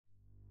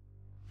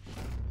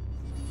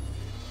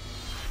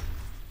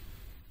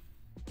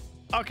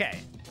Okay,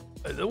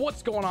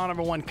 what's going on,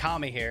 everyone?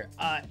 Kami here.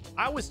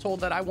 I was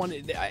told that I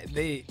wanted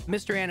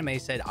Mr. Anime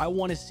said I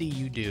want to see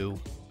you do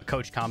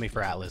Coach Kami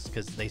for Atlas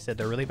because they said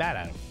they're really bad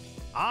at him.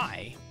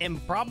 I am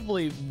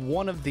probably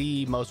one of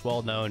the most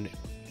well-known,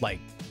 like,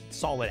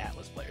 solid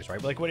Atlas players,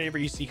 right? Like, whenever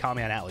you see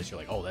Kami on Atlas, you're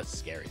like, oh, that's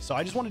scary. So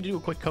I just wanted to do a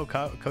quick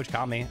Coach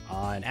Kami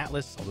on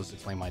Atlas. I'll just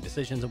explain my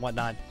decisions and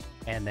whatnot,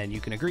 and then you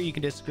can agree, you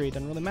can disagree. It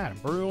doesn't really matter.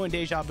 Baru and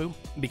Deja Vu,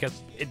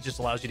 because it just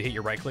allows you to hit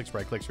your right clicks.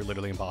 Right clicks are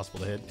literally impossible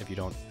to hit if you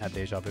don't have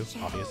Deja Vu,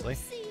 obviously.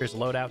 Here's a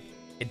loadout.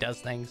 It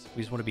does things.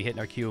 We just want to be hitting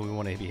our Q and we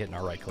want to be hitting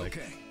our right click.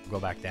 Okay. We'll go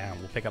back down.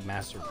 We'll pick up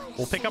Master.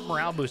 We'll pick up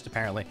Morale Boost,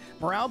 apparently.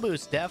 Morale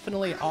Boost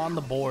definitely on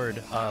the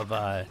board of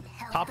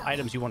top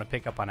items you want to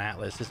pick up on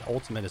Atlas. This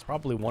ultimate is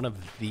probably one of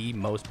the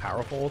most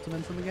powerful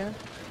ultimates in the game.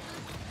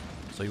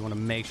 So you want to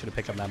make sure to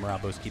pick up that Morale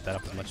Boost, keep that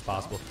up as much as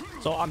possible.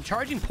 So I'm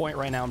charging point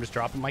right now. I'm just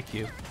dropping my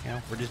Q. You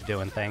know, we're just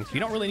doing things. You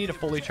don't really need to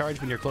fully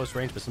charge when you're close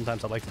range, but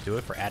sometimes I like to do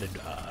it for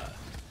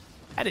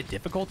added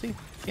difficulty,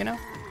 you know?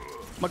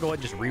 I'm gonna go ahead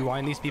and just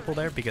rewind these people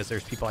there because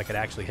there's people I could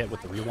actually hit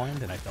with the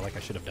rewind, and I feel like I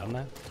should have done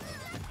that.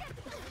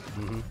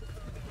 I'm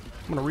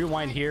gonna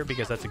rewind here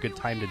because that's a good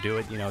time to do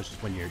it. You know, it's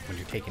just when you're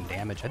taking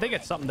damage. I think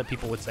it's something that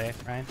people would say,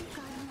 right?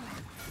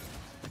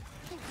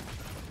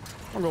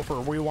 I'm gonna go for a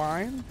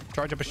rewind,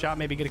 charge up a shot,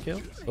 maybe get a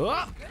kill.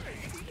 Oh!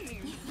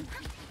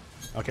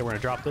 Okay, we're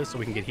gonna drop this so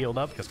we can get healed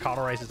up because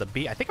Cauterize is a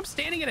B. I think I'm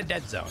standing in a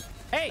dead zone.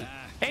 Hey,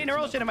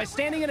 Neuroshin, am I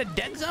standing in a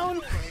dead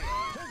zone?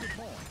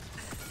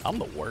 I'm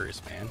the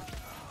worst, man.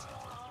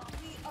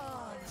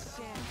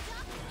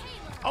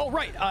 Oh,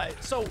 right.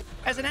 So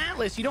as an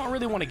Atlas, you don't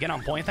really want to get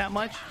on point that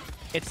much.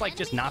 It's like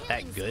just not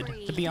that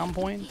good to be on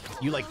point.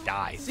 You like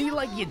die. See,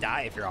 like you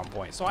die if you're on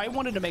point. So I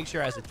wanted to make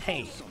sure as a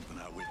tank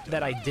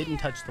that I didn't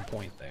touch the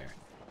point there.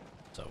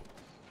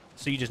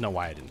 So you just know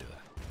why I didn't do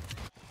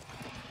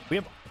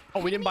that.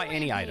 We didn't buy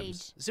any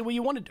items. See what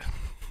you wanted to.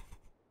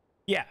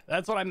 Yeah,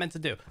 that's what I meant to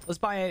do. Let's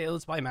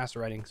buy Master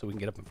Writing so we can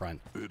get up in front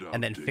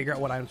and then figure out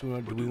what items we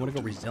want. Do we want to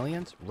go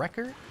Resilience?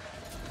 Wrecker?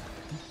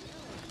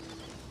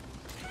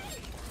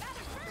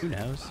 Who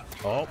knows?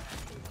 Oh.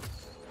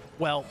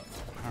 Well,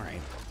 all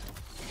right.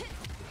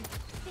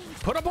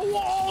 Put up a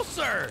wall,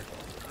 sir!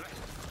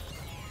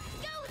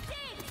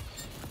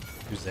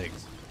 Two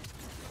zigs.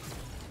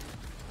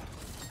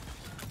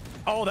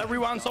 Oh, that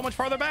rewound so much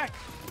farther back.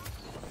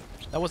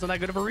 That wasn't that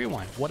good of a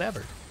rewind. Whatever.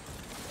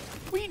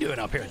 What are you doing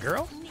up here,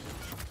 girl?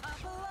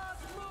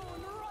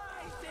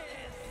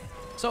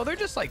 So they're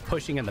just like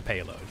pushing in the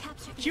payload.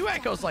 Q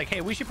Echo's like, hey,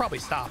 we should probably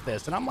stop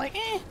this. And I'm like,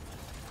 eh.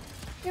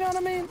 You know what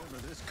I mean?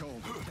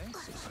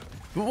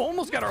 We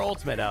almost got our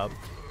ultimate up.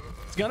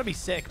 It's gonna be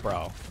sick,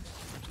 bro.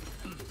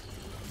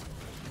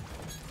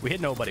 We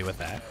hit nobody with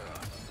that.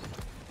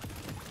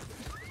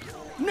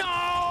 No,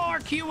 our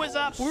Q is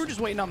up. We were just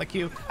waiting on the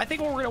Q. I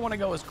think what we're gonna want to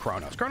go is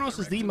Chronos. Chronos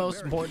is the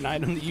most important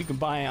item that you can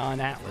buy on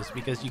Atlas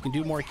because you can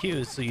do more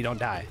Qs so you don't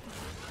die.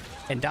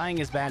 And dying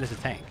is bad as a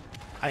tank.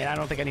 I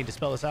don't think I need to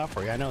spell this out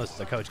for you. I know this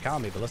is a Coach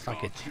Kami, but let's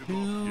not get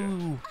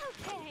too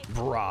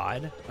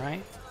broad,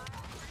 right?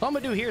 What I'm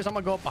gonna do here is I'm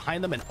gonna go up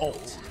behind them and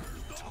ult.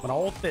 I'm gonna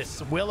ult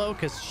this Willow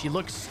because she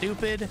looks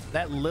stupid.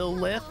 That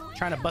Lilith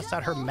trying to bust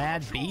out her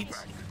mad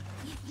beats.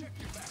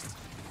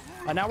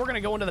 Now we're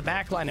gonna go into the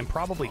back line and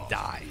probably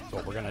die. That's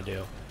what we're gonna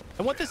do.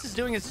 And what this is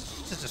doing is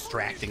just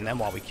distracting them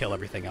while we kill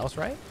everything else,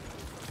 right?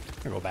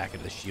 We're gonna go back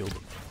into the shield.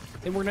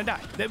 And we're gonna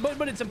die.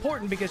 But it's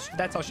important because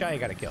that's how Shia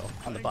got a kill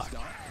on the buck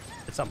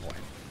at some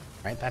point,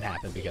 right? That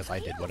happened because I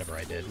did whatever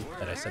I did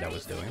that I said I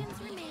was doing.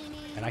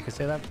 And I can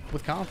say that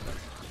with confidence.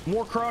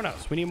 More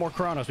Chronos. We need more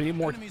Chronos. We need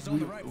more.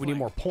 We need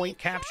more point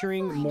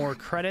capturing, more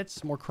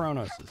credits, more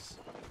Chronoses.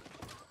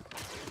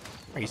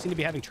 Oh, you seem to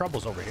be having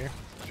troubles over here.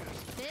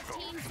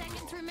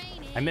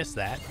 I missed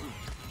that.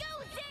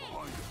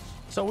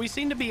 So we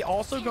seem to be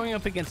also going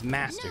up against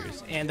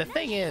Masters. And the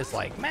thing is,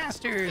 like,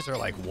 Masters are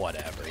like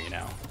whatever, you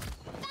know.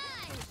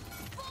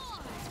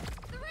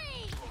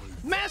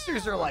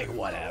 Masters are like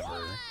whatever.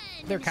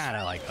 They're kind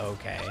of like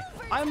okay.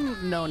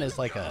 I'm known as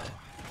like a.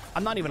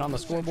 I'm not even on the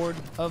scoreboard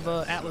of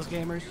Atlas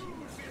gamers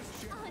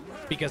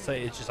because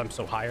it's just I'm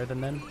so higher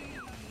than them.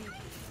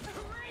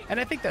 And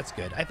I think that's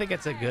good. I think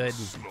it's a good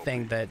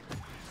thing that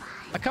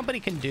a company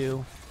can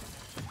do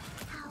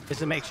is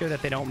to make sure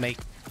that they don't make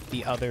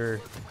the other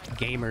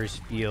gamers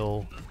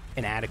feel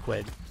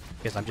inadequate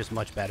because I'm just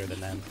much better than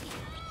them.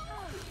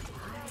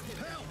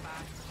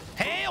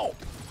 Help!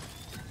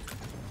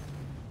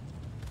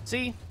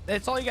 See,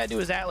 that's all you gotta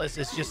do as Atlas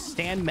is just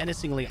stand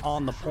menacingly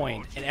on the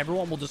point and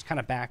everyone will just kind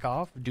of back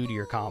off due to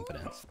your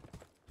confidence.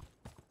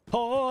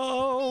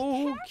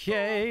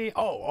 Okay.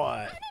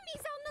 Oh,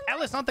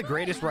 Atlas not the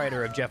greatest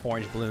writer of Jeff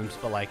Orange Blooms,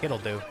 but like it'll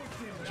do.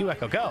 Q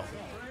Echo, go.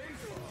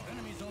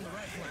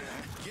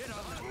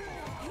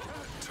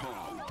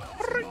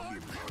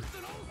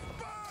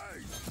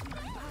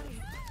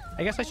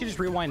 I guess I should just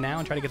rewind now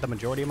and try to get the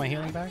majority of my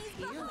healing back.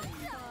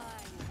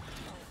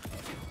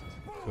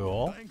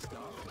 Cool. Are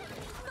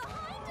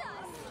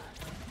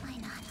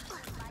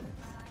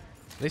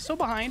they still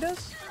behind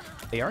us?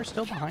 They are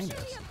still behind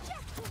us.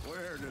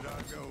 Where did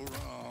I go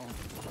wrong?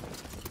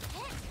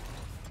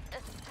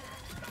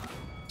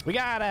 We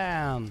got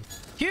him.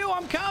 Q,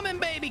 I'm coming,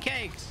 baby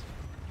cakes.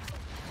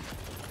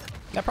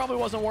 That probably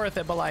wasn't worth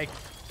it, but like...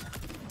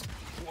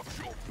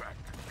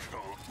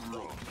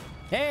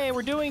 Hey,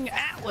 we're doing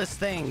Atlas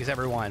things,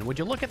 everyone. Would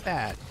you look at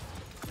that?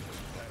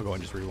 We'll go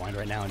and just rewind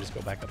right now and just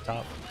go back up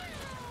top.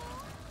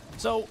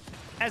 So,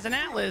 as an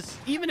Atlas,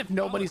 even if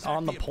nobody's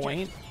on the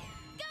point,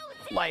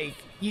 like,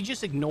 you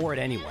just ignore it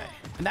anyway.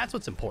 And that's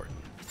what's important.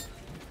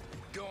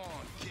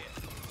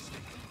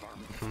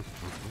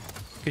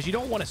 Because you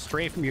don't want to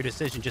stray from your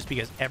decision just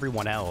because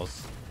everyone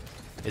else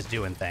is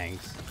doing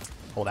things.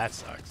 Oh, that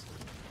sucks.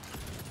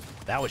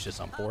 That was just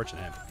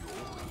unfortunate.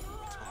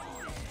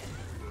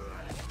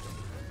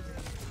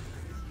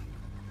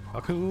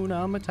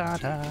 Hakuna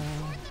Matata.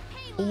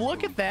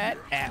 Look at that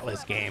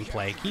Atlas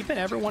gameplay. Keeping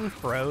everyone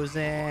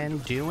frozen,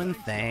 doing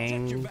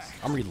things.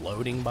 I'm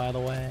reloading, by the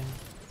way.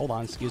 Hold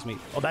on, excuse me.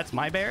 Oh, that's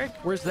my barrack?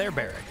 Where's their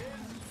barrack?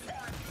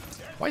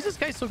 Why is this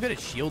guy so good at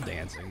shield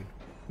dancing?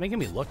 Making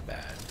me look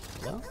bad.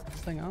 Hello?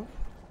 This thing on?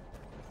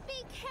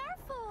 Be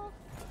careful.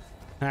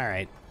 All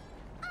right.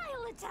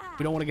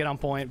 We don't want to get on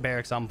point.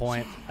 Barrack's on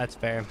point. That's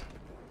fair.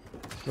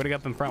 We're gonna go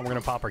up in front. We're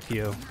gonna pop our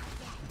Q.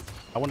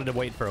 I wanted to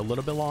wait for a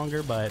little bit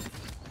longer, but...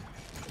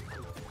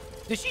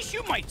 Did she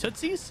shoot my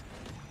tootsies?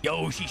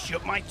 Yo, she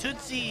shoot my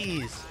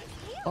tootsies.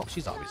 Oh,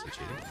 she's obviously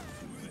cheating.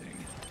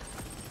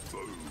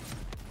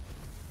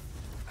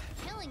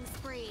 Killing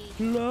spree.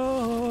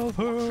 Love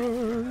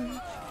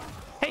her.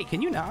 Hey,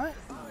 can you not?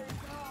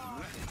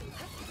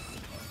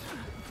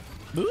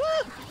 Ooh!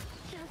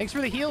 Thanks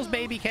for the heals,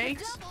 baby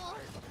cakes.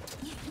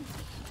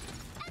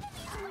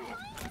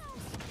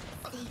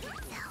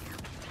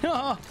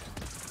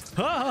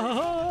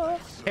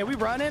 Hey, we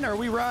running or are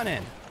we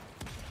running?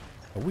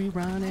 Are we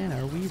running?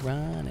 Are we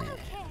running?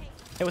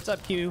 Hey, what's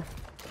up, Q?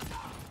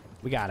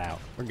 We got out.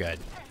 We're good.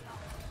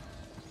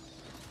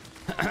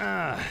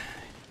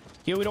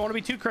 Q, we don't want to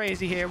be too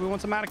crazy here. We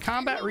want some out of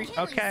combat.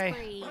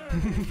 Okay.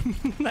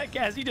 That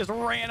gas, he just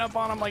ran up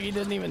on him like he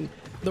didn't even...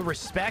 The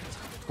respect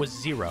was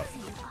zero.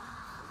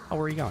 Oh,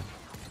 where are you going?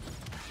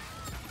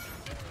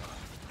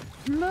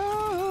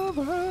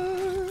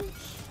 Lovers.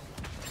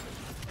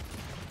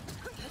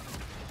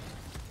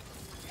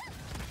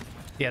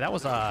 Yeah, that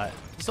was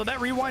so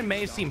that rewind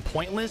may have seemed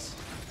pointless,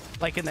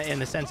 like in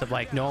the sense of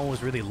like no one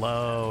was really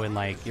low and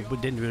like it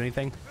didn't do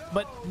anything,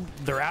 but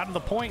they're out of the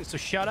point, so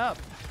shut up.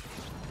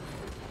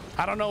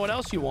 I don't know what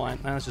else you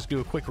want. Now let's just do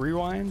a quick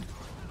rewind,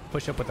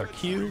 push up with our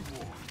Q.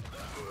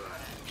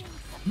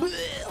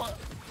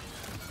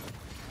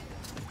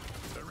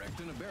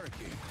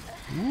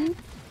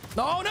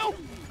 Oh no,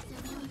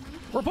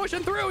 we're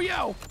pushing through,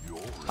 yo.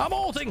 I'm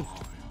ulting.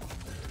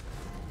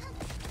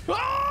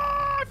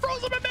 Ah, I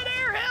froze him in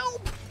midair.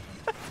 Help.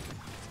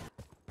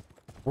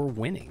 We're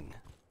winning.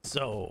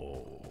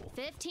 So,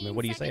 I mean,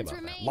 what do you say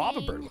about that?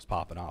 Lava Bird was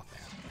popping off,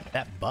 man.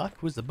 That buck?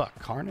 Who's the buck?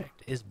 Carnage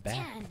is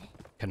back. 10,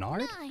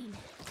 Canard? 9,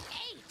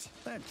 8.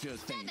 That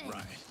just ain't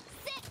right.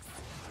 6,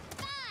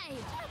 5,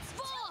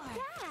 4,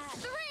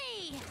 3,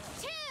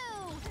 2,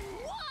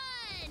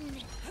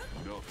 1.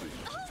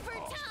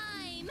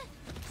 Overtime.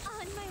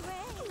 On my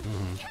way.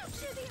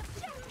 Capture the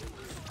objective.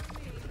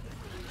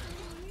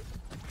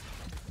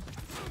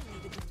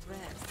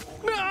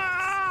 Ah!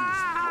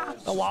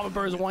 The Lava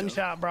Bird's one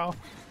shot, bro.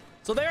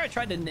 So there I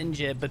tried to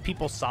ninja it, but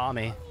people saw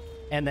me,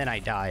 and then I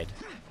died.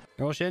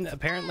 Roshan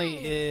apparently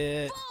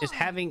is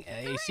having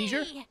a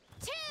seizure.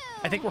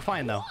 I think we're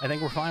fine, though. I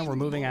think we're fine. We're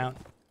moving out.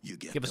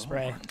 Give a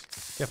spray.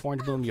 Get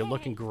orange bloom. You're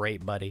looking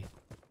great, buddy.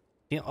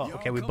 Oh,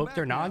 okay. We booked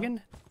their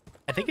noggin.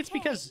 I think it's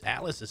because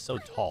Atlas is so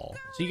tall.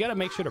 So you got to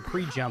make sure to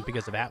pre-jump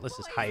because of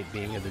Atlas's height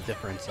being the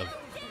difference of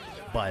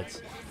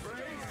butts.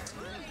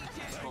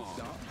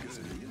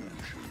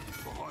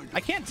 I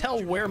can't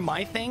tell where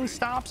my thing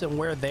stops and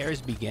where theirs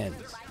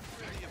begins.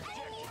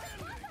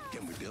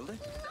 Can we build it?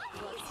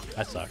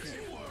 That sucks.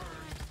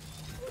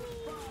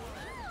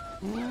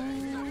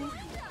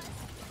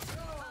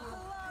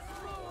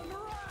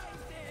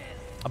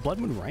 A blood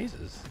moon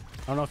rises.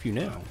 I don't know if you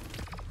knew.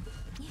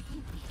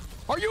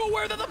 Are you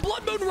aware that the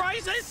blood moon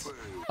rises?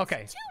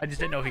 Okay, I just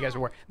didn't know if you guys were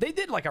aware. They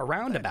did like a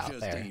roundabout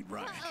there,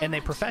 and they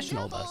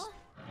professionaled us.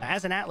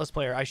 As an Atlas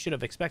player, I should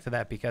have expected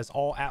that because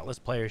all Atlas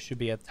players should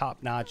be at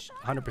top-notch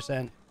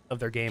 100% of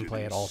their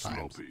gameplay at all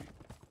times.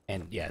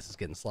 And yes, it's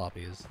getting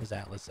sloppy, as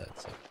Atlas said.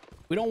 So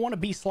we don't want to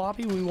be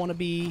sloppy. We want to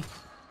be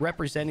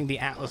representing the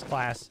Atlas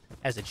class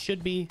as it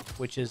should be,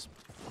 which is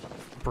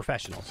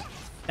professionals.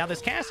 Now,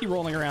 this Cassie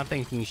rolling around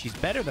thinking she's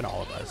better than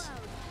all of us.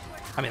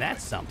 I mean,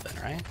 that's something,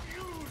 right?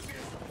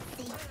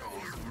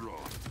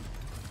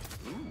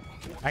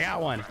 I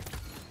got one.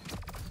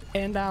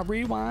 And I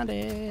rewind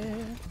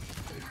it.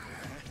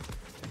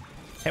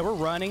 Hey, we're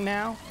running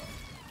now.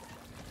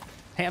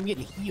 Hey, I'm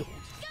getting healed.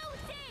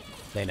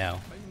 They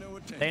know.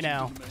 They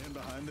know.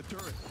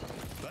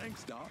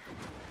 Thanks, Doc.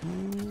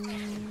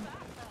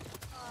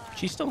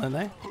 She's still in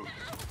there.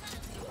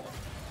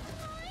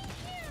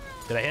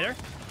 Did I hit her?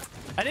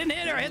 I didn't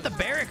hit her. I hit the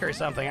barrack or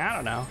something. I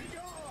don't know.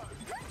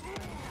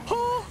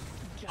 Oh,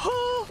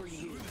 oh.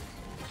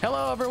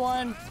 Hello,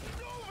 everyone.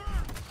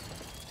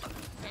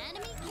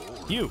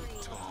 You.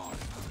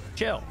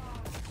 Chill.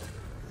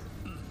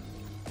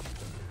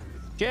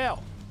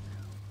 Chill.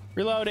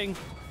 Reloading.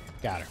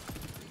 Got her.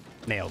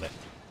 Nailed it.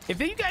 If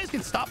you guys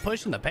can stop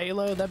pushing the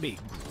payload, that'd be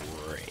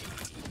great.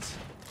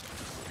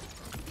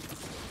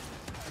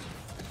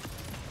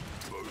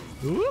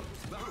 Whoop.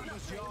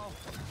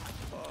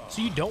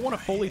 So you don't want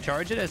to fully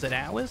charge it as an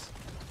Atlas?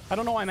 I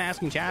don't know why I'm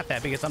asking chat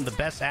that, because I'm the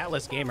best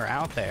Atlas gamer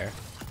out there.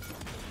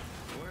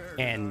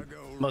 And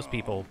most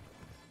people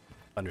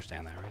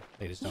understand that, right?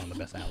 They just know I'm the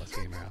best Atlas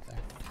gamer out there.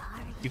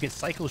 You can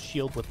cycle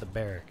shield with the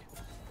barrack.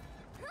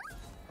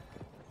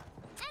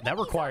 That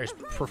requires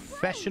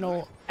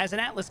professional... As an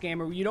Atlas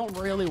gamer, you don't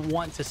really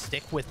want to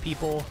stick with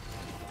people.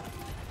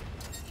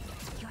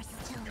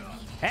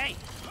 Hey!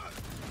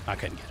 I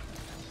couldn't get him.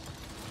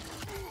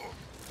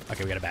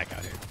 Okay, we gotta back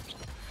out here.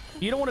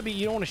 You don't want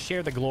to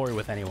share the glory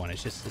with anyone.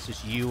 It's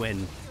just you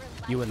and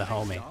the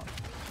homie.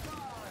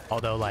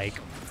 Although, like,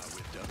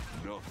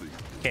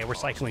 okay, we're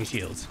cycling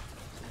shields.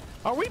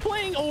 Are we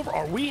playing over?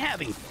 Are we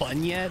having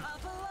fun yet?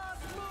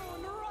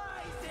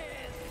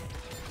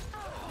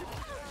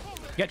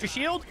 You got your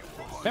shield?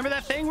 Remember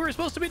that thing we were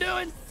supposed to be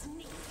doing?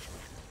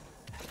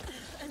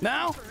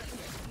 No?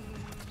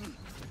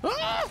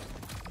 Ah!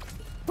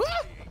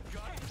 Ah!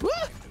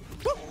 Ah!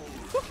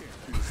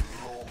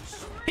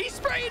 He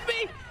sprayed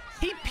me!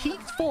 He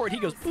peeked forward. He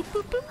goes boop,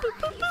 boop, boop, boop,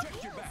 boop,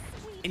 boop.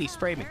 And he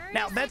sprayed me.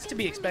 Now, that's to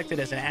be expected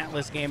as an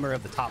Atlas gamer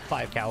of the top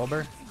 5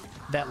 caliber.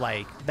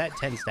 That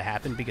tends to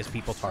happen because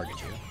people target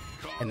you.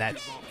 And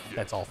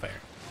that's all fair.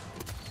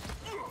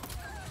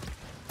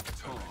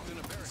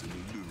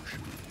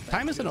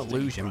 Time is an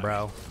illusion,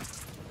 bro.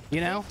 You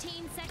know?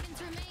 15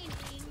 seconds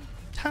remaining.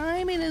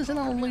 Timing is an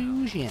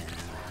illusion.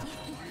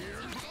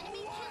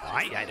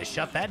 I had to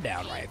shut that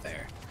down right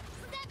there.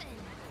 7.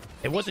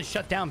 It wasn't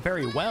shut down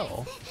very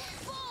well.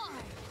 4,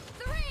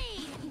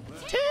 3,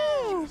 2,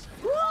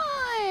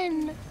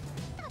 1.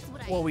 That's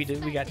what Well, I we got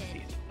expected.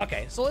 defeated.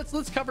 Okay, so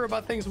let's cover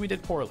about things we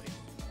did poorly.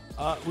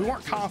 We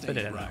weren't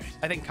confident enough.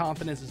 I think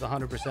confidence is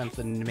 100%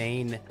 the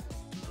main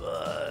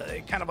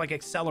kind of like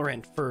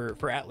accelerant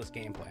for Atlas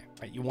gameplay,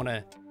 right? You want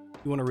to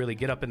really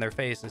get up in their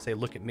face and say,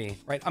 look at me,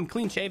 right? I'm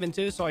clean shaven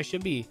too, so I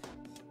should be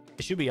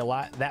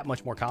that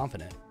much more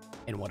confident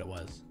in what it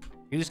was.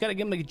 You just got to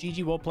give them a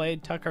GG well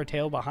played, tuck our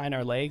tail behind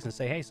our legs and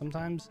say, hey,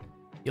 sometimes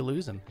you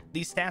lose them.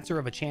 These stats are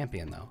of a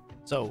champion though.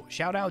 So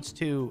shout outs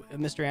to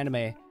Mr.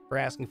 Anime for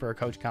asking for a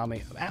Coach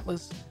Kami of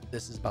Atlas.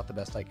 This is about the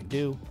best I can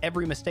do.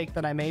 Every mistake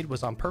that I made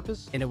was on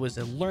purpose, and it was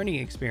a learning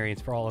experience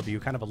for all of you,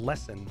 kind of a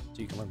lesson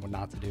so you can learn what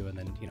not to do, and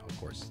then, you know, of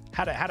course,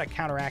 how to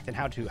counteract and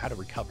how to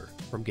recover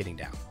from getting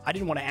down. I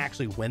didn't want to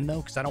actually win though,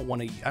 because I don't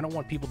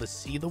want people to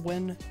see the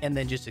win and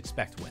then just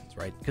expect wins,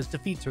 right? Because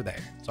defeats are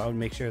there. So I would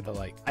make sure that,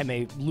 like, I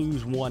may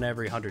lose one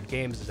every 100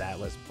 games as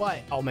Atlas,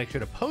 but I'll make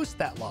sure to post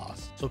that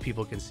loss so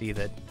people can see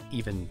that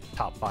even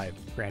top 5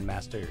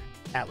 Grandmaster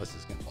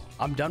Atlases can fall.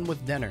 I'm done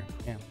with dinner.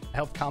 Yeah, I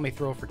helped Kami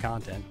throw for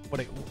content.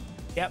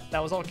 Yep,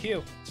 that was all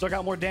Q. Still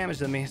got more damage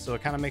than me, so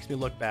it kind of makes me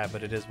look bad,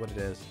 but it is what it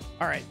is.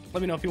 All right,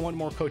 let me know if you want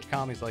more Coach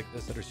Kamis like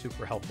this that are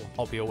super helpful.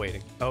 I'll be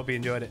awaiting. I hope you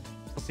enjoyed it.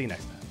 I'll see you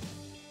next time.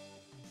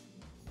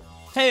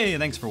 Hey,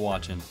 thanks for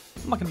watching.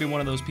 I'm not gonna be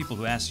one of those people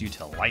who asks you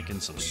to like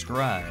and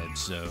subscribe,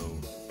 so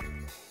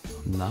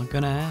I'm not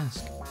gonna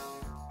ask.